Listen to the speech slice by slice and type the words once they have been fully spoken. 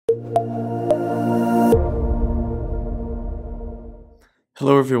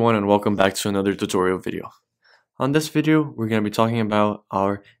Hello everyone and welcome back to another tutorial video. On this video, we're going to be talking about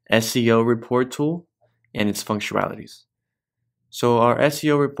our SEO report tool and its functionalities. So our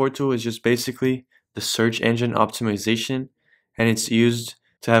SEO report tool is just basically the search engine optimization, and it's used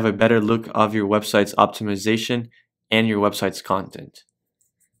to have a better look of your website's optimization and your website's content.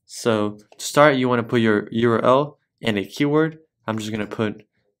 So to start, you want to put your URL and a keyword. I'm just going to put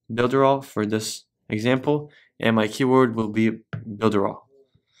Builderall for this example, and my keyword will be Builderall.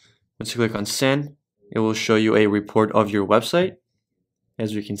 Once you click on send, it will show you a report of your website,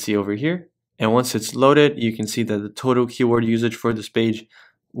 as we can see over here. And once it's loaded, you can see that the total keyword usage for this page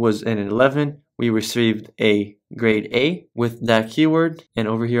was an 11. We received a grade A with that keyword. And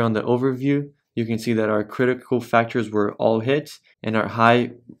over here on the overview, you can see that our critical factors were all hit and our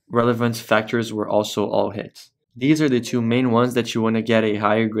high relevance factors were also all hit. These are the two main ones that you want to get a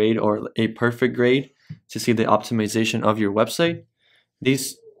higher grade or a perfect grade to see the optimization of your website.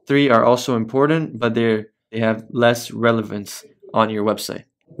 These three are also important, but they have less relevance on your website.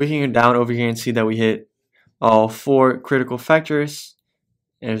 We can go down over here and see that we hit all 4 critical factors.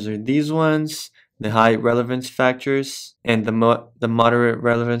 Those are these ones, the high relevance factors, and the moderate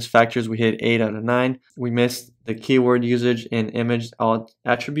relevance factors. We hit 8 out of 9. We missed the keyword usage and image alt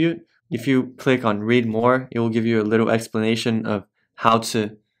attribute. If you click on read more, it will give you a little explanation of how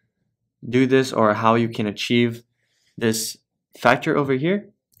to do this or how you can achieve this factor over here.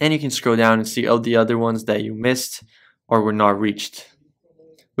 And you can scroll down and see all the other ones that you missed or were not reached.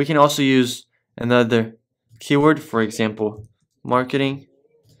 We can also use another keyword, for example, marketing,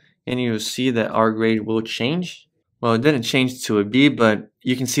 and you'll see that our grade will change. Well, it didn't change to a B, but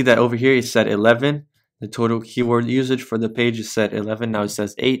you can see that over here it said 11. The total keyword usage for the page is set 11. Now it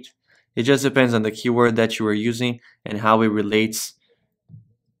says 8. It just depends on the keyword that you are using and how it relates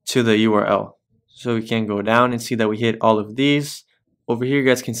to the URL. So we can go down and see that we hit all of these. Over here, you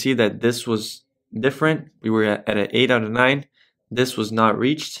guys can see that this was different. We were at an 8 out of 9. This was not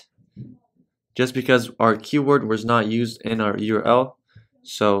reached just because our keyword was not used in our URL.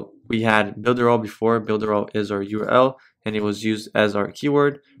 So we had Builderall before. Builderall is our URL, and it was used as our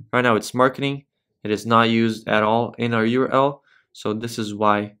keyword. Right now, it's marketing. It is not used at all in our URL. So this is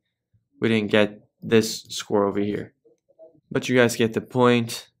why we didn't get this score over here. But you guys get the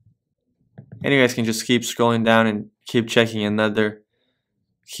point. And you guys can just keep scrolling down and keep checking another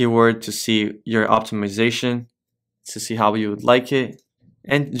keyword to see your optimization, to see how you would like it,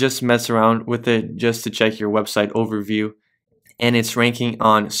 and just mess around with it just to check your website overview and its ranking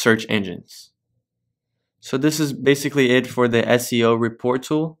on search engines. So this is basically it for the SEO report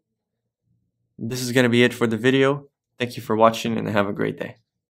tool. This is going to be it for the video. Thank you for watching and have a great day.